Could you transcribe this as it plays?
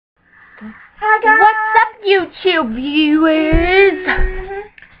Hi guys! What's up, YouTube viewers?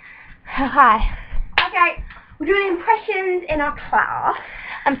 Hi. Okay, we're doing impressions in our class.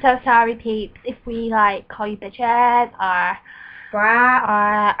 I'm so sorry, peeps, if we call you bitches or We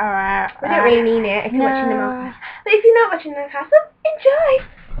don't really mean it if you're watching them on class. But if you're not watching them on class, then enjoy!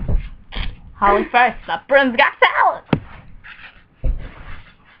 Holly first, that Brun's got salad.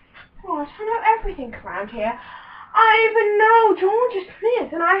 Oh, I don't know everything around here. I even know Georgia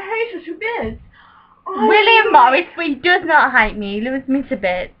Smith and I hate her to bits. William Morris, he does not hate me. He loves me to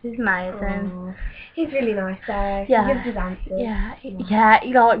bits. He's amazing. Oh, he's really nice though. Yeah. He gives his answers. Yeah,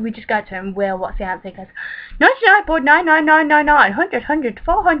 we just go to him, Will, what's the answer? He goes, 99.99999, 100,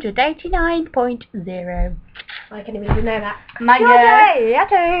 489.0. I can even know that. My Your God. day, your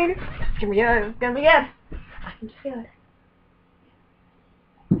turn. It's gonna be good. It's gonna be good. I can just feel it.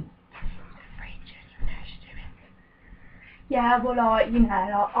 Yeah, well,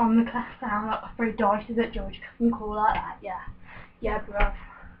 on the class down, I threw dices at George because I'm cool like that, yeah. Yeah, bro.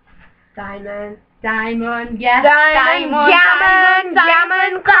 Diamond. Diamond, yes. Diamond,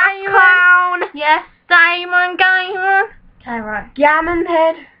 clown. Yes, diamond. Okay, right. Gammon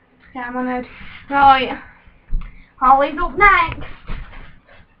head. Gammon head. Right. Holly's up next.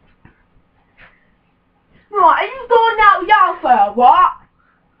 Right, are you going out with Alpha, what?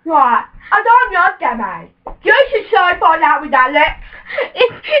 Right, I don't know, Gammon. You should try find out with Alex.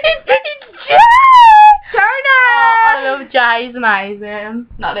 It's Jay! Jonah! Oh, I love Jay, he's amazing.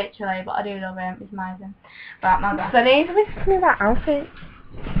 Not literally, but I do love him, he's amazing. Right, my bad. Funny, listen to that outfit.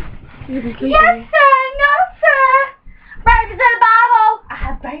 Yes, sir, no, sir. Babies in the bottle. I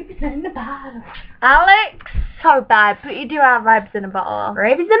have babies in the bottle. Alex. So bad, but you do have rabies in a bottle.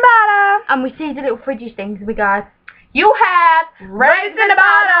 Rabies in a bottle. And we see the little fridgy things and we go, you have Rabies in a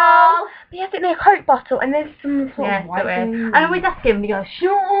bottle. But he has it in a Coke bottle and there's some sort of white thing. And I always ask him and he goes,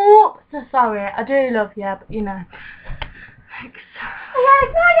 shut up. So sorry, I do love you, but you know. Thanks.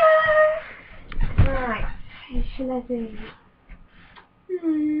 Right, who shall I do?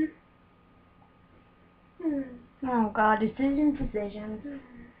 Oh God, decisions.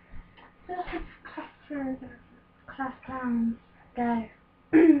 Class clowns. Go.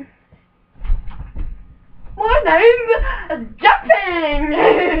 My name is Jumping!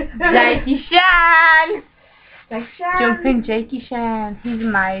 Jackie Chan! Jackie Jumping Jackie Chan. He's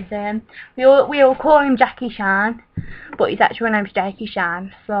amazing. We all call him Jackie Chan, but his actual name's Jackie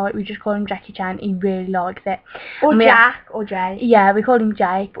Chan, so we just call him Jackie Chan. He really likes it. Or Jack, or Jay. Yeah, we call him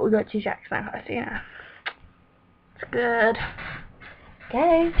Jake, but we got two Jacks now, so you know. It's good.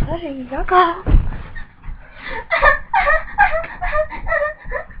 Okay, sorry, you go.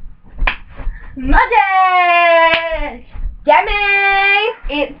 Magic! Demi!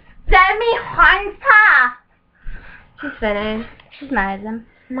 It's Demi Hunter! She's finished. She's amazing.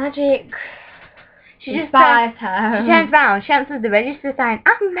 Magic. She just inspires She her. turns round, she answers the register saying,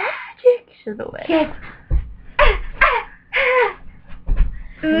 I'm magic! She's a witch. Kids.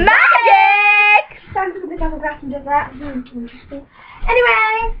 Magic! She stands with the double grass and does that. Interesting.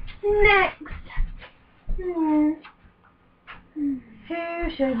 Anyway, next. Who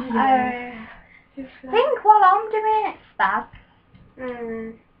should you do? Think while I'm doing it. Stab.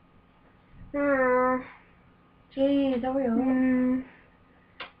 Jeez, hurry up.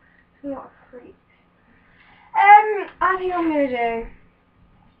 What a freak. I think I'm gonna do.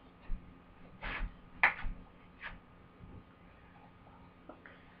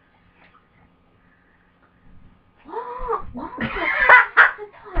 What? What's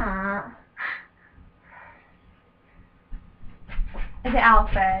that? Is it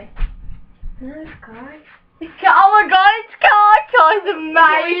Alfie? No, it's Guy. Oh my God, it's Kai! Kai's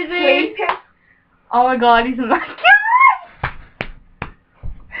amazing! Oh my God, he's amazing!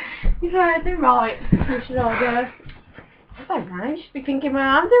 He's amazing, right. Who should I do? I don't know, you should be thinking when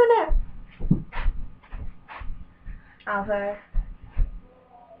I'm doing it. Alvo.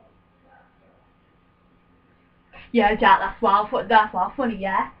 Yeah, Jack, that's wild funny,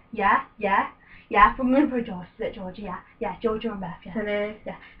 yeah. From Winfrey Georgia, yeah, Georgia and Beth, yeah. Sunny.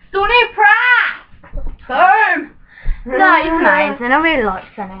 Yeah. Sunny Pratt! Boom! No, he's amazing, I really like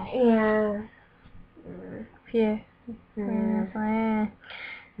Sunny. Yeah. Phew.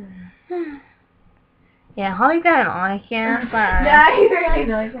 Yeah, Holly don't like it, but No, he really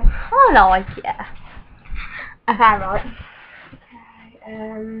knows it. I like it. Okay, right.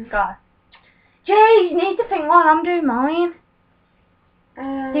 Okay, Go. Jeez, you need to think while I'm doing mine.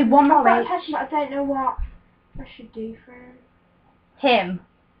 Need one more I've got a each. question, but I don't know what I should do for him. Him.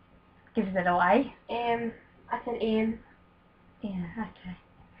 Gives it away. I said Ian. Yeah, okay.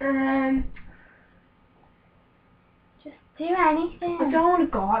 Just Do anything. I don't want to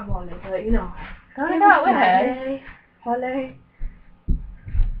go out, Molly, but you know. Don't go out with her. Holly.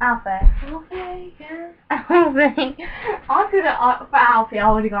 Alfie. Alfie, yeah. Alfie. I could have, for Alfie,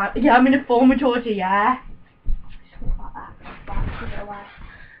 I would have gone, yeah, I'm in a formal Georgia, yeah. Just like that. Put it away.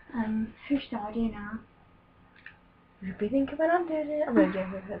 Who should I do now? You've been thinking when I'm doing it. I'm going to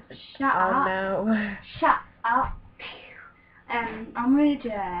do it. Shut up. Oh no. Shut up. I'm gonna do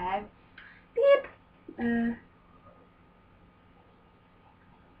beep.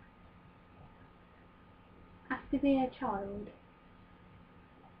 Has to be a child.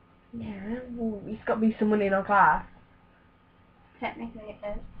 Yeah, well, it's got to be someone in our class. Technically it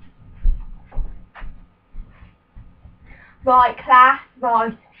is. Right, class,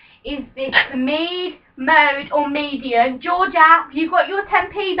 right. Is this the mid, mode, or median? Georgia, you got your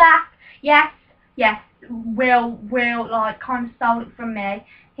 10p back? Yes, yes. Will, like, kind of stole it from me.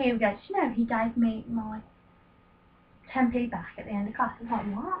 Here we go. Did you know he gave me my 10p back at the end of class? I was like,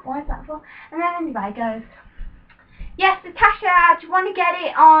 what? Why is that for? And then anyway, he goes, yes, Natasha, do you want to get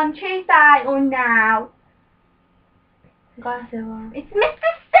it on Tuesday or now? Got to It's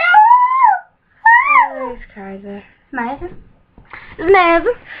Mr. Stone! Oh, it's crazy. Amazing.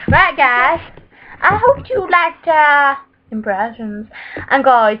 Amazing. Right, guys. I hope you liked impressions. And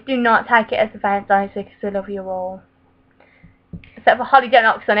guys, do not take it as offence, honestly, because we love you all. Except for Holly, don't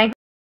knock Sonny.